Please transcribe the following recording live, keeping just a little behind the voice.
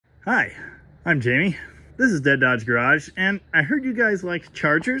Hi, I'm Jamie. This is Dead Dodge Garage, and I heard you guys like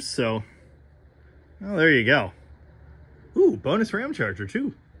chargers, so... well, there you go. Ooh, bonus RAM charger,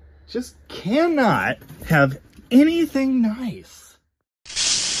 too. Just cannot have anything nice.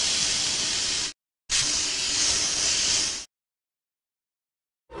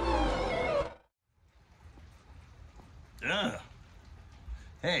 Ugh.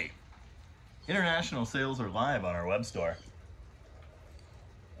 Hey, international sales are live on our web store.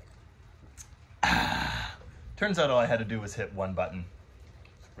 Turns out all I had to do was hit one button.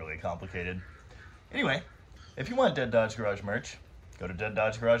 It's really complicated. Anyway, if you want Dead Dodge Garage merch, go to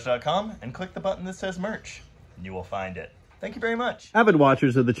deaddodgegarage.com and click the button that says merch, and you will find it. Thank you very much. Avid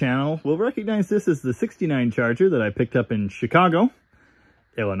watchers of the channel will recognize this as the 69 Charger that I picked up in Chicago,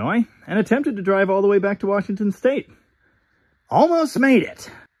 Illinois, and attempted to drive all the way back to Washington State. Almost made it.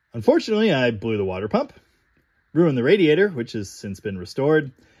 Unfortunately, I blew the water pump, ruined the radiator, which has since been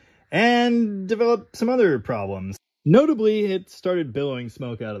restored, and developed some other problems. Notably, it started billowing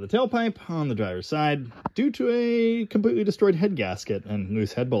smoke out of the tailpipe on the driver's side due to a completely destroyed head gasket and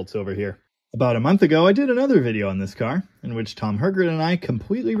loose head bolts over here. About a month ago, I did another video on this car, in which Tom Hergert and I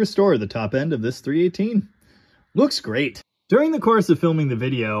completely restored the top end of this 318. Looks great. During the course of filming the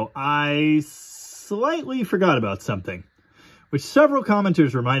video, I slightly forgot about something, which several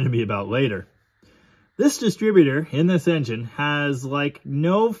commenters reminded me about later. This distributor in this engine has like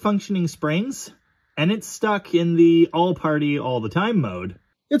no functioning springs, and it's stuck in the all party all the time mode.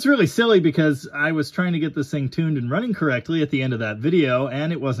 It's really silly because I was trying to get this thing tuned and running correctly at the end of that video,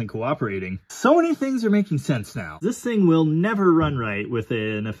 and it wasn't cooperating. So many things are making sense now. This thing will never run right with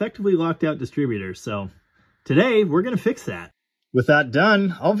an effectively locked out distributor, so today we're gonna fix that. With that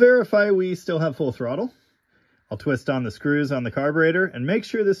done, I'll verify we still have full throttle. I'll twist on the screws on the carburetor and make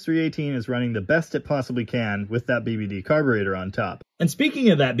sure this 318 is running the best it possibly can with that BBD carburetor on top. And speaking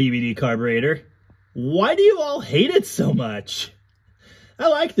of that BBD carburetor, why do you all hate it so much? I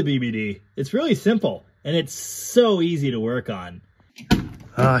like the BBD. It's really simple, and it's so easy to work on.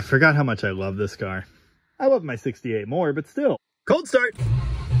 I forgot how much I love this car. I love my 68 more, but still. Cold start.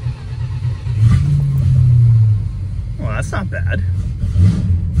 Well, that's not bad.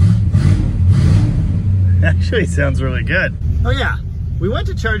 Actually sounds really good. Oh yeah, we went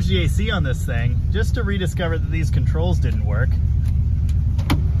to charge the AC on this thing just to rediscover that these controls didn't work.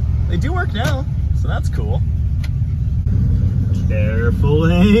 They do work now, so that's cool.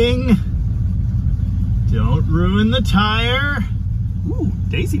 Carefuling. Don't ruin the tire. Ooh,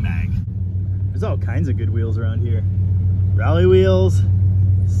 Daisy Mag. There's all kinds of good wheels around here. Rally wheels,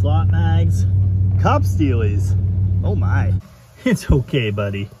 slot mags, cop steelies. Oh my. It's okay,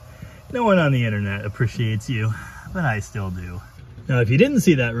 buddy. No one on the internet appreciates you, but I still do. Now, if you didn't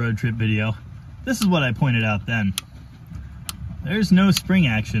see that road trip video, this is what I pointed out then. There's no spring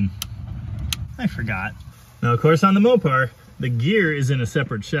action. I forgot. Now, of course, on the Mopar, the gear is in a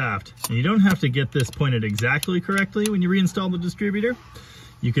separate shaft, and you don't have to get this pointed exactly correctly when you reinstall the distributor.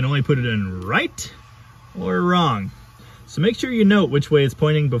 You can only put it in right or wrong. So make sure you note which way it's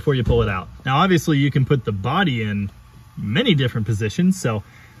pointing before you pull it out. Now, obviously, you can put the body in many different positions, so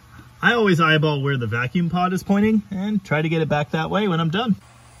I always eyeball where the vacuum pod is pointing and try to get it back that way when I'm done.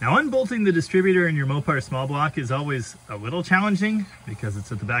 Now, unbolting the distributor in your Mopar small block is always a little challenging because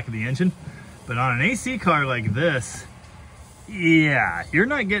it's at the back of the engine. But on an AC car like this, yeah, you're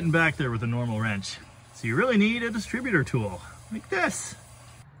not getting back there with a normal wrench. So you really need a distributor tool like this.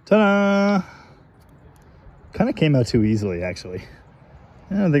 Ta-da! Kind of came out too easily, actually.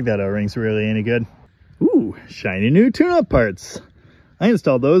 I don't think that O-ring's really any good. Ooh, shiny new tune-up parts. I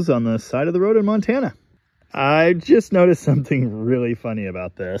installed those on the side of the road in Montana. I just noticed something really funny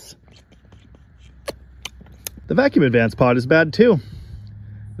about this. The vacuum advance pod is bad too.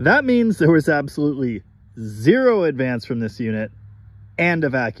 That means there was absolutely zero advance from this unit and a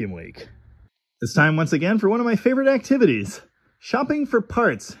vacuum leak. It's time once again for one of my favorite activities, shopping for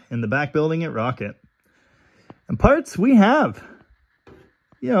parts in the back building at Rocket. And parts we have,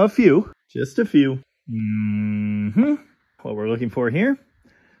 you know, a few, just a few. What we're looking for here,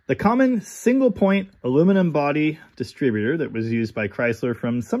 the common single point aluminum body distributor that was used by Chrysler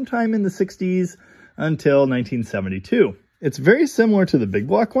from sometime in the 60s until 1972. It's very similar to the big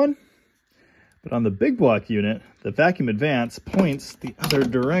block one, but on the big block unit, the vacuum advance points the other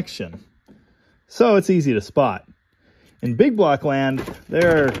direction. So it's easy to spot. In big block land,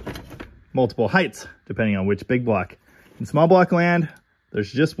 there are multiple heights, depending on which big block. In small block land,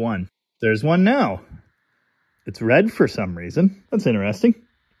 there's just one. There's one now. It's red for some reason. That's interesting.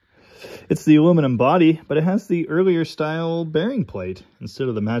 It's the aluminum body, but it has the earlier style bearing plate instead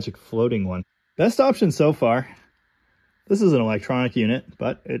of the magic floating one. Best option so far. This is an electronic unit,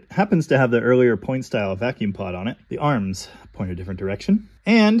 but it happens to have the earlier point style vacuum pod on it. The arms point a different direction.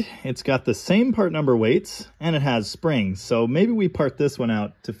 And it's got the same part number weights, and it has springs. So maybe we part this one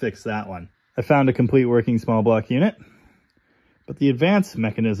out to fix that one. I found a complete working small block unit, but the advance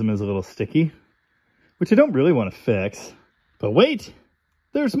mechanism is a little sticky, which I don't really want to fix. But wait,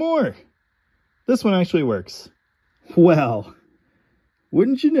 there's more. This one actually works. Well,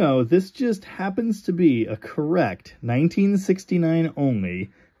 wouldn't you know, this just happens to be a correct 1969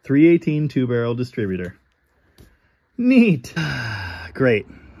 only 318 two-barrel distributor. Neat. Great.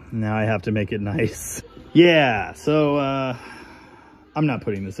 Now I have to make it nice. Yeah, so I'm not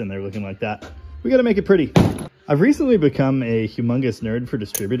putting this in there looking like that. We gotta make it pretty. I've recently become a humongous nerd for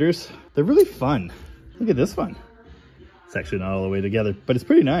distributors. They're really fun. Look at this one. It's actually not all the way together, but it's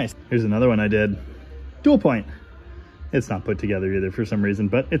pretty nice. Here's another one I did. Dual point. It's not put together either for some reason,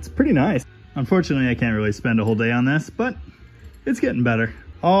 but it's pretty nice. Unfortunately, I can't really spend a whole day on this, but it's getting better.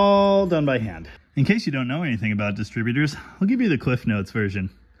 All done by hand. In case you don't know anything about distributors, I'll give you the Cliff Notes version.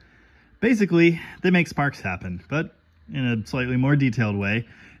 Basically, they make sparks happen, but in a slightly more detailed way.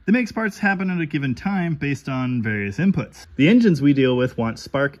 They make sparks happen at a given time based on various inputs. The engines we deal with want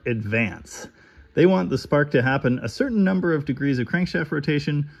spark advance. They want the spark to happen a certain number of degrees of crankshaft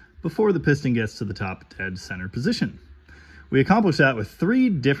rotation before the piston gets to the top dead center position. We accomplish that with 3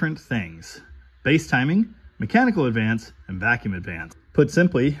 different things: base timing, mechanical advance, and vacuum advance. Put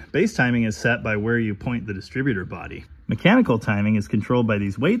simply, base timing is set by where you point the distributor body. Mechanical timing is controlled by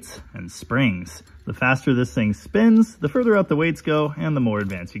these weights and springs. The faster this thing spins, the further out the weights go, and the more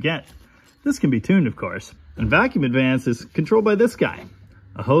advance you get. This can be tuned, of course. And vacuum advance is controlled by this guy.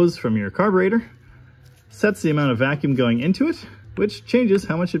 A hose from your carburetor sets the amount of vacuum going into it, which changes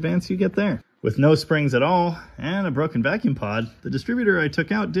how much advance you get there. With no springs at all and a broken vacuum pod, the distributor I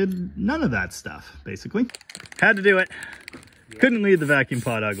took out did none of that stuff, basically. Had to do it. Couldn't leave the vacuum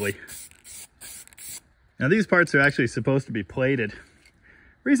pod ugly. Now these parts are actually supposed to be plated.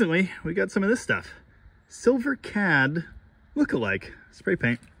 Recently, we got some of this stuff. Silver Cad look-alike spray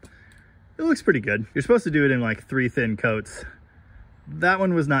paint. It looks pretty good. You're supposed to do it in like 3 thin coats. That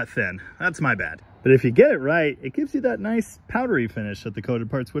one was not thin. That's my bad. But if you get it right, it gives you that nice powdery finish that the coated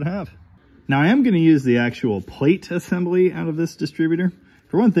parts would have. Now I am going to use the actual plate assembly out of this distributor.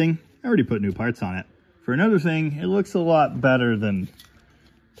 For one thing, I already put new parts on it. For another thing, it looks a lot better than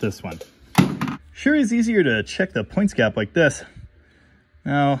this one. Sure is easier to check the points gap like this.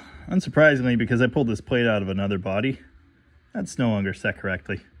 Now, unsurprisingly, because I pulled this plate out of another body, that's no longer set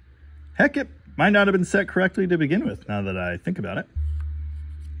correctly. Heck, it might not have been set correctly to begin with, now that I think about it.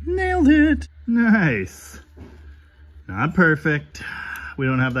 Nailed it! Nice. Not perfect. We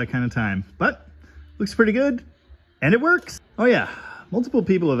don't have that kind of time, but looks pretty good, and it works. Oh yeah, multiple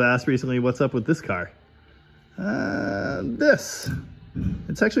people have asked recently what's up with this car. This.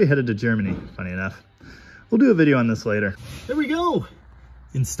 It's actually headed to Germany, funny enough. We'll do a video on this later. There we go!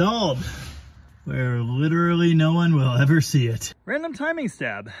 Installed, where literally no one will ever see it. Random timing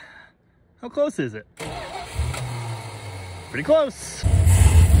stab. How close is it? Pretty close.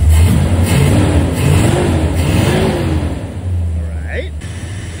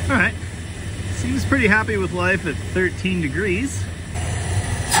 All right, seems pretty happy with life at 13 degrees.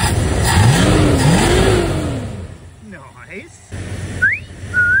 Nice.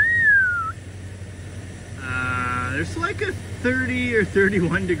 There's like a 30 or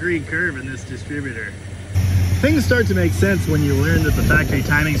 31 degree curve in this distributor. Things start to make sense when you learn that the factory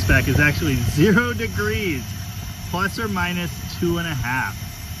timing spec is actually 0 degrees, plus or minus 2.5.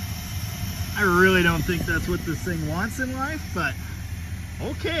 I really don't think that's what this thing wants in life, but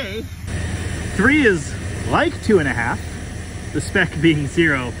okay. 3 is like 2.5, the spec being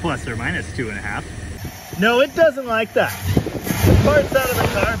 0 plus or minus 2.5. No, it doesn't like that. The part's out of the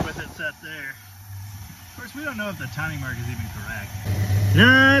carb with it set there. Of course, we don't know if the timing mark is even correct.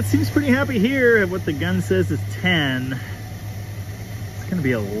 Nah, it seems pretty happy here at what the gun says is 10. It's gonna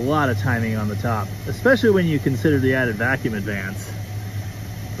be a lot of timing on the top, especially when you consider the added vacuum advance.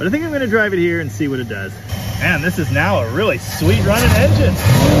 But I think I'm gonna drive it here and see what it does. Man, this is now a really sweet running engine.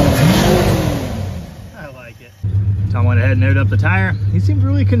 I like it. Tom went ahead and aired up the tire. He seemed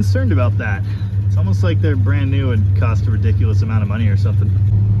really concerned about that. It's almost like they're brand new and cost a ridiculous amount of money or something.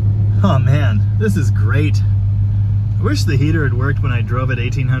 Oh man, this is great. I wish the heater had worked when I drove it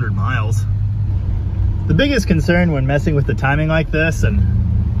 1,800 miles. The biggest concern when messing with the timing like this and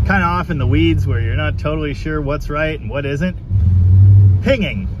kind of off in the weeds where you're not totally sure what's right and what isn't,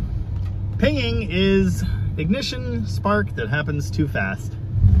 pinging. Pinging is ignition spark that happens too fast.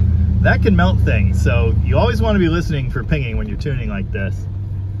 That can melt things, so you always want to be listening for pinging when you're tuning like this.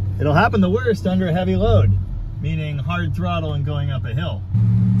 It'll happen the worst under a heavy load. meaning hard throttle and going up a hill.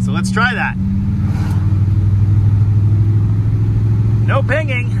 So let's try that. No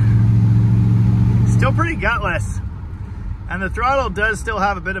pinging. Still pretty gutless. And the throttle does still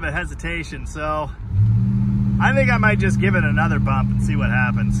have a bit of a hesitation, so I think I might just give it another bump and see what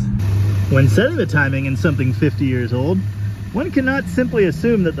happens. When setting the timing in something 50 years old, one cannot simply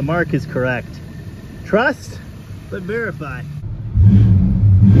assume that the mark is correct. Trust, but verify.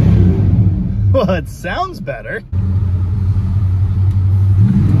 Well, it sounds better.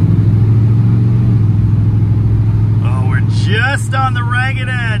 Oh, we're just on the ragged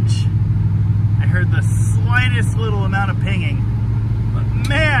edge. I heard the slightest little amount of pinging, but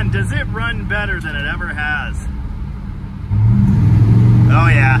man, does it run better than it ever has. Oh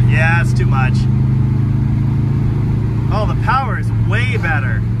yeah, it's too much. Oh, the power is way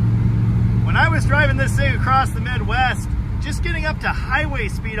better. When I was driving this thing across the Midwest, just getting up to highway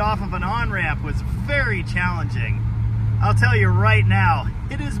speed off of an on-ramp was very challenging. I'll tell you right now,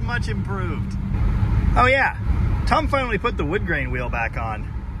 it is much improved. Oh yeah, Tom finally put the wood grain wheel back on.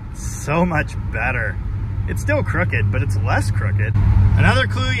 So much better. It's still crooked, but it's less crooked. Another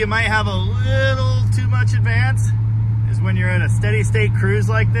clue you might have a little too much advance is when you're at a steady state cruise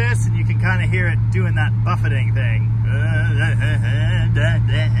like this and you can kind of hear it doing that buffeting thing.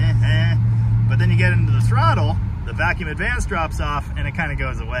 But then you get into the throttle, the vacuum advance drops off and it kind of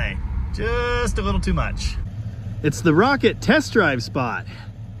goes away. Just a little too much. It's the Rocket test drive spot.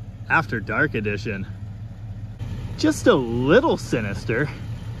 After Dark edition. Just a little sinister.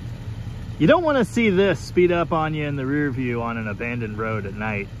 You don't want to see this speed up on you in the rear view on an abandoned road at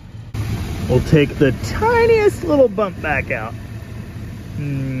night. We'll take the tiniest little bump back out.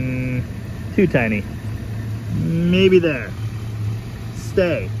 Too tiny. Maybe there.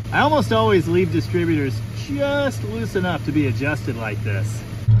 Stay. I almost always leave distributors just loose enough to be adjusted like this.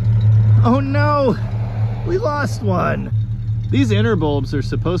 Oh no, we lost one. These inner bulbs are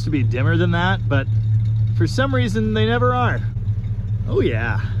supposed to be dimmer than that, but for some reason they never are. Oh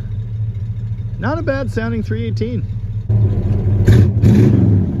yeah. Not a bad sounding 318.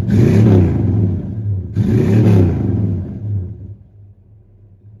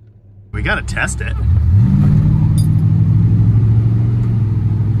 We gotta test it.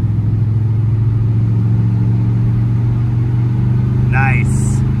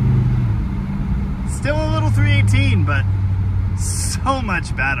 Nice. Still a little 318, but so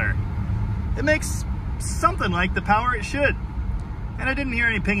much better. It makes something like the power it should. And I didn't hear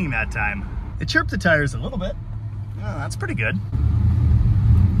any pinging that time. It chirped the tires a little bit. Oh, that's pretty good.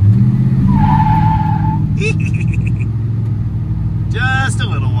 Just a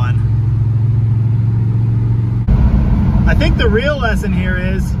little one. I think the real lesson here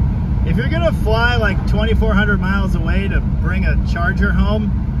is, if you're gonna fly like 2,400 miles away to bring a charger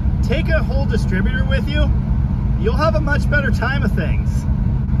home, take a whole distributor with you. You'll have a much better time of things.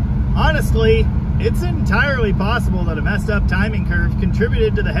 Honestly, it's entirely possible that a messed up timing curve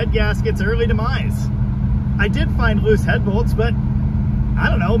contributed to the head gasket's early demise. I did find loose head bolts, but I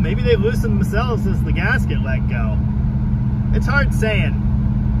don't know, maybe they loosened themselves as the gasket let go. It's hard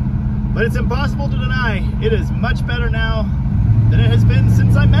saying, but it's impossible to deny it is much better now than it has been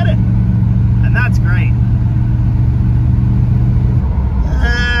since I met it. And that's great.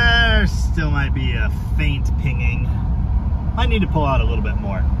 There still might be a faint pinging. Might need to pull out a little bit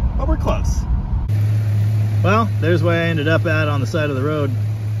more, but we're close. Well, there's where I ended up at on the side of the road.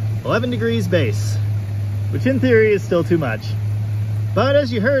 11 degrees base, which in theory is still too much. But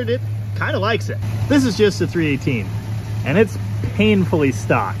as you heard, it kind of likes it. This is just a 318, and it's painfully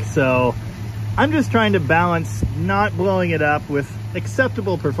stock, so I'm just trying to balance not blowing it up with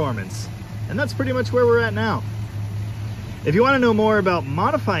acceptable performance. And that's pretty much where we're at now. If you want to know more about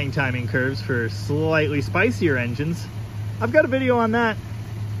modifying timing curves for slightly spicier engines, I've got a video on that.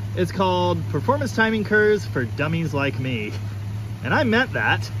 It's called Performance Timing Curves for Dummies Like Me. And I meant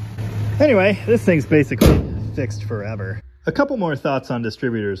that. Anyway, this thing's basically fixed forever. A couple more thoughts on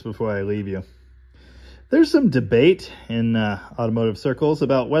distributors before I leave you. There's some debate in automotive circles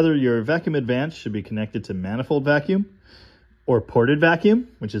about whether your vacuum advance should be connected to manifold vacuum or ported vacuum,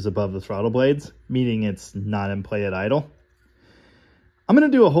 which is above the throttle blades, meaning it's not in play at idle. I'm going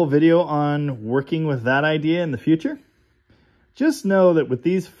to do a whole video on working with that idea in the future. Just know that with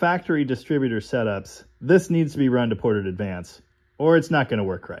these factory distributor setups, this needs to be run to ported advance, or it's not going to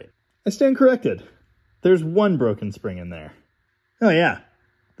work right. I stand corrected. There's one broken spring in there. Oh yeah,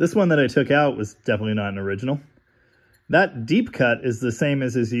 this one that I took out was definitely not an original. That deep cut is the same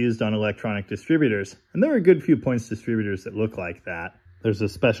as is used on electronic distributors, and there are a good few points distributors that look like that. There's a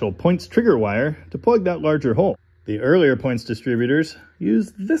special points trigger wire to plug that larger hole. The earlier points distributors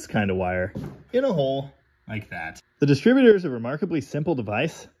use this kind of wire in a hole like that. The Distributor is a remarkably simple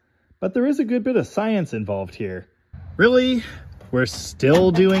device, but there is a good bit of science involved here. Really? We're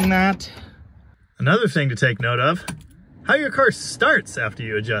still doing that? Another thing to take note of, how your car starts after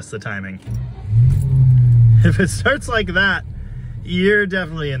you adjust the timing. If it starts like that, you're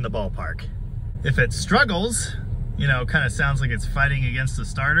definitely in the ballpark. If it struggles, you know, kind of sounds like it's fighting against the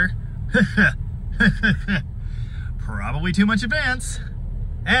starter, probably too much advance.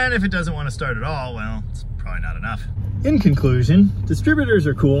 And if it doesn't want to start at all, well, it's probably not enough. In conclusion, distributors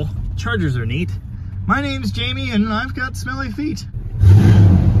are cool, chargers are neat. My name's Jamie and I've got smelly feet.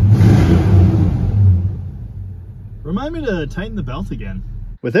 Remind me to tighten the belt again.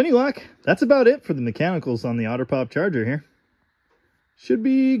 With any luck, that's about it for the mechanicals on the Otter Pop Charger here. Should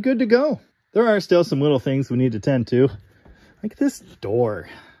be good to go. There are still some little things we need to tend to, like this door.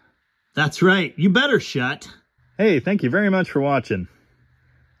 That's right, you better shut. Hey, thank you very much for watching.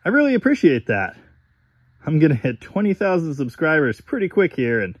 I really appreciate that. I'm gonna hit 20,000 subscribers pretty quick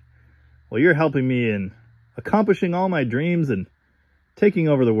here, and well, you're helping me in accomplishing all my dreams and taking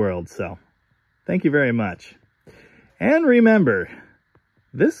over the world, so thank you very much. And remember,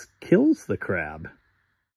 this kills the crab.